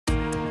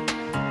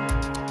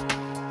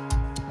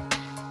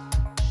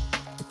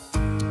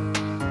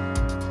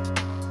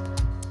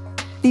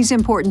These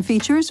important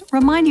features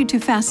remind you to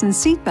fasten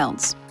seat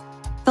belts.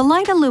 The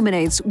light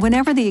illuminates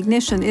whenever the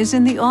ignition is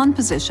in the on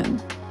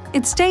position.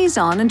 It stays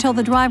on until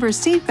the driver's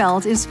seat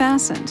belt is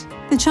fastened.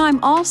 The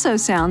chime also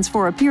sounds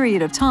for a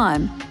period of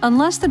time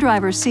unless the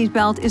driver's seat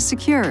belt is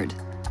secured.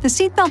 The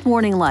seatbelt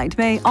warning light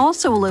may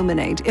also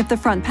illuminate if the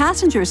front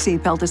passenger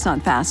seat belt is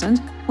not fastened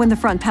when the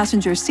front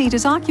passenger seat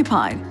is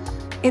occupied.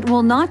 It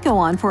will not go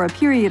on for a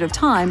period of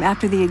time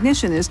after the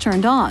ignition is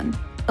turned on,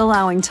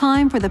 allowing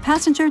time for the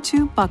passenger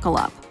to buckle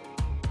up.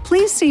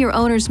 Please see your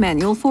owner's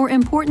manual for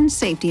important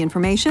safety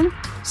information,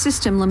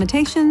 system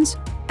limitations,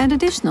 and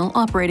additional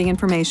operating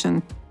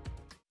information.